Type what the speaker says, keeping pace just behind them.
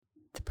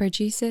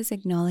producers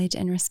acknowledge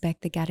and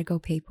respect the Gadigal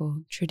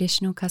people,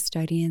 traditional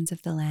custodians of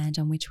the land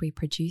on which we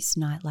produce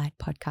Nightlight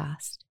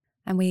podcast.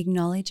 And we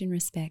acknowledge and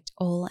respect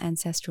all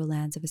ancestral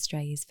lands of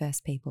Australia's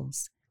First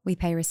Peoples. We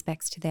pay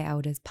respects to their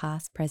elders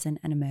past, present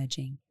and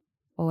emerging.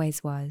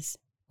 Always was,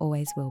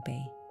 always will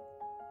be.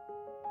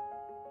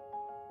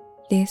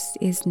 This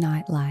is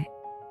Nightlight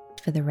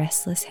for the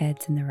restless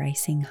heads and the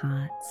racing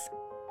hearts.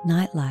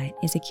 Nightlight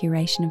is a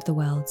curation of the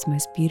world's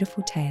most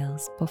beautiful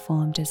tales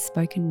performed as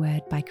spoken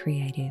word by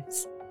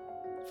creatives.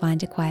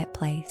 Find a quiet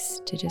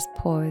place to just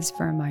pause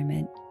for a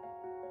moment,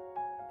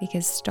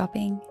 because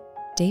stopping,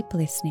 deep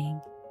listening,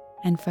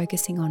 and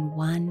focusing on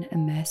one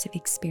immersive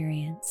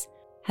experience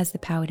has the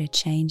power to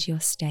change your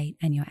state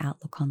and your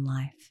outlook on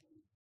life.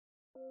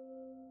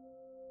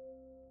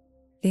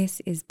 This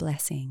is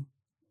Blessing,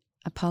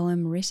 a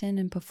poem written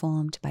and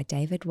performed by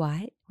David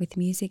White with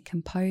music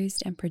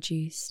composed and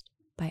produced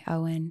by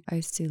Owen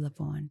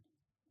O'Sullivan.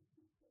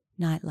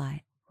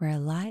 Nightlight, where a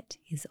light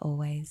is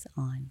always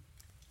on.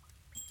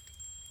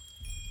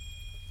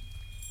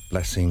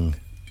 Blessing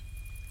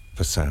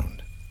for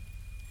sound.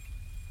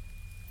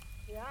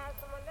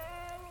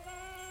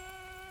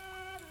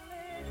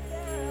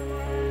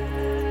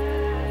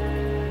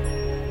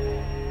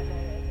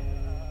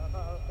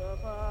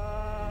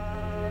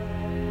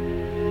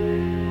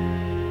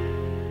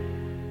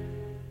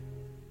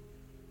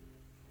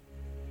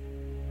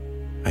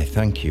 I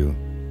thank you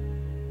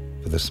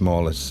for the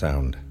smallest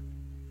sound,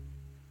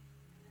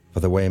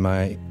 for the way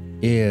my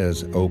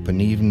ears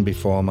open even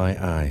before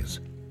my eyes,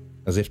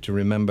 as if to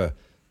remember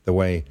the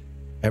way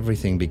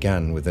everything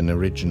began with an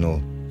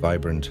original,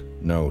 vibrant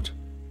note.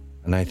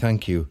 And I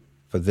thank you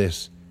for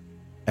this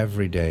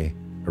everyday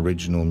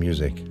original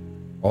music,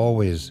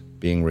 always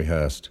being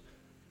rehearsed,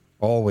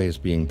 always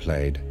being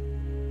played,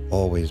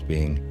 always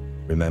being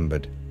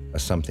remembered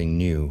as something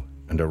new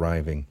and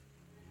arriving.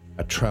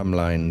 A tram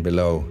line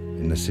below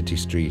in the city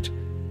street,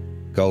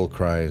 gull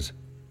cries,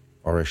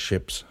 or a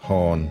ship's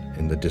horn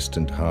in the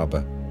distant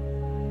harbour,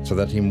 so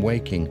that in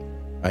waking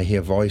I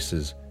hear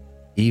voices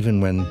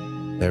even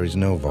when there is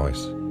no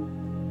voice,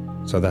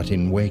 so that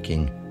in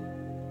waking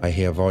I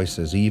hear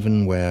voices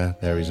even where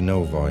there is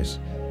no voice,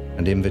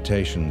 and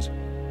invitations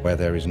where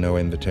there is no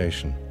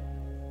invitation,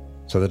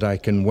 so that I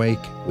can wake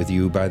with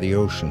you by the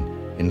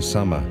ocean in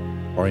summer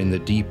or in the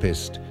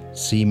deepest,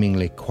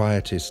 seemingly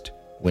quietest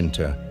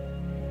winter,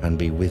 and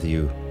be with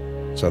you,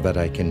 so that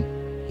I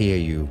can hear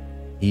you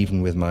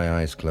even with my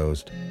eyes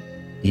closed,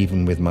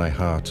 even with my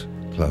heart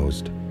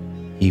closed,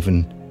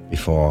 even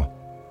before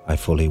I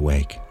fully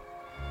wake.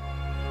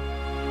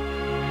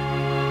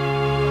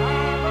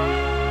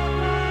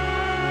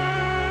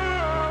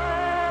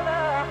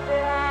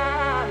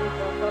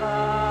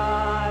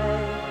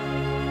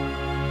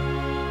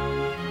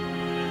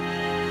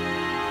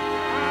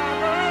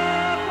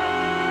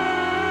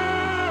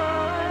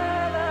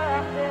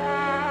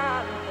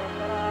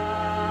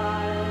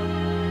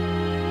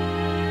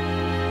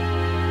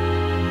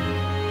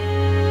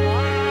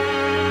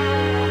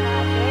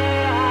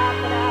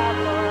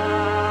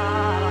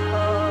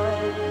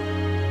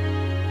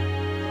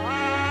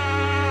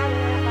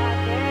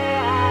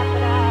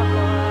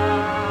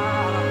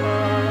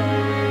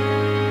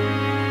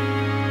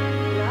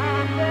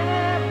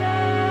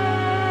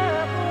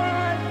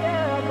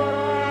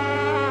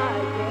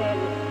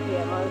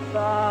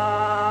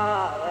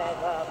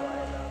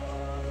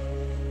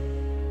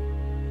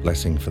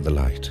 Blessing for the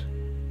light.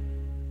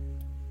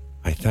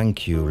 I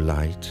thank you,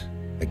 light,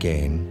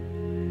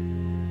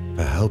 again,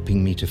 for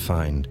helping me to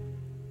find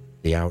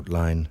the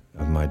outline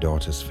of my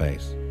daughter's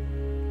face.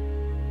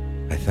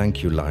 I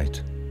thank you,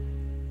 light,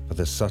 for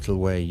the subtle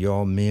way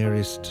your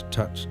merest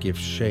touch gives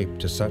shape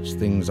to such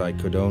things I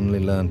could only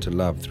learn to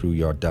love through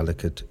your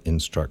delicate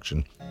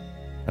instruction.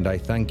 And I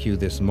thank you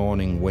this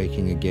morning,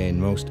 waking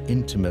again most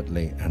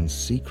intimately and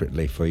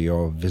secretly, for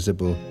your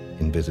visible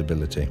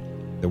invisibility,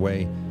 the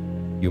way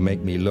you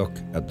make me look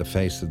at the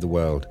face of the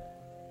world,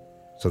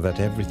 so that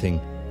everything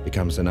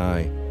becomes an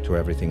eye to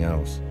everything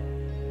else,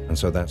 and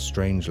so that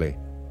strangely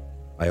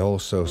I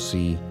also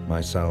see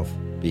myself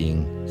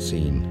being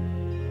seen,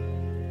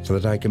 so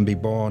that I can be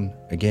born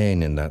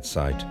again in that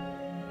sight,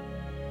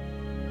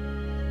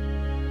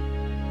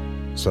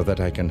 so that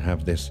I can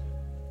have this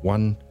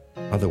one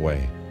other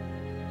way,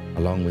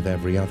 along with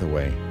every other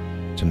way,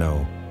 to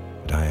know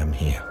that I am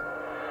here.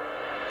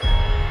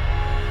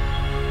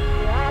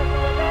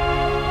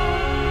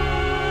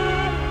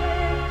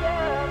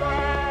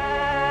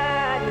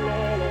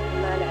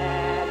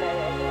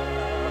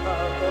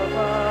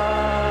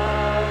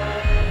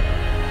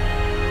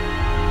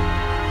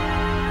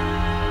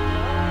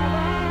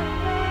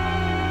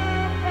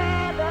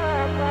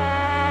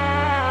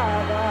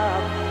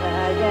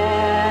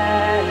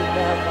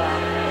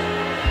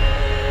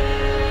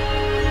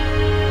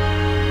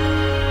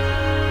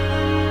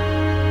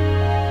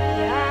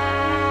 Yeah.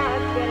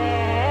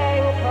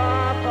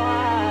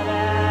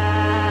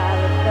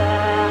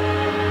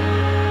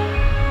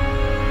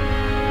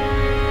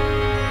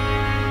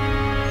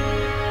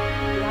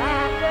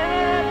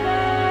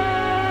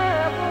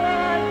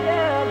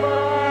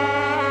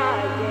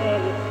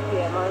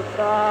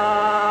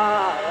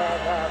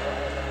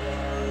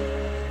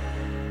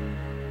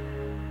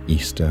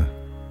 Easter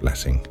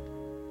blessing.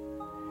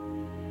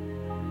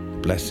 The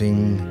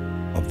blessing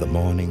of the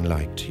morning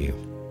light to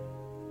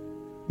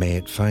you. May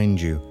it find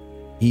you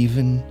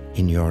even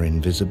in your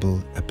invisible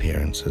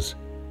appearances.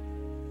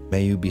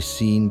 May you be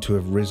seen to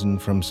have risen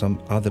from some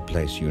other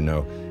place you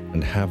know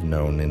and have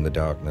known in the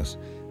darkness,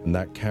 and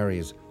that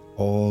carries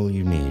all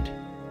you need.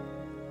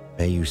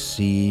 May you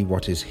see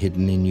what is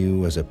hidden in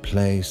you as a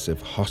place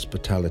of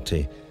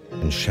hospitality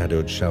and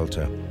shadowed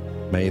shelter.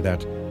 May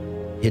that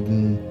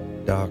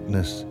hidden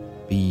darkness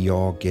be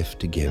your gift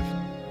to give.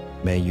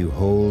 May you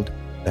hold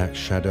that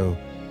shadow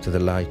to the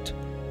light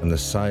and the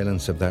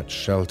silence of that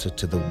shelter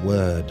to the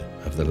word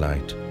of the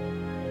light.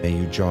 May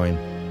you join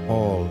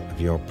all of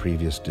your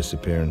previous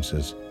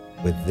disappearances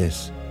with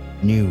this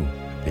new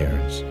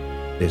appearance,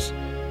 this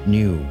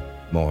new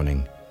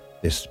morning,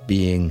 this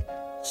being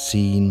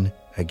seen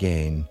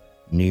again,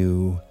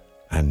 new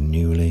and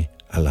newly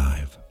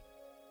alive.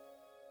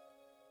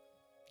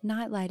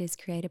 Nightlight is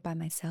created by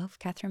myself,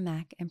 Catherine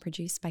Mack, and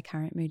produced by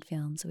Current Mood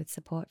Films with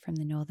support from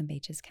the Northern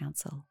Beaches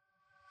Council.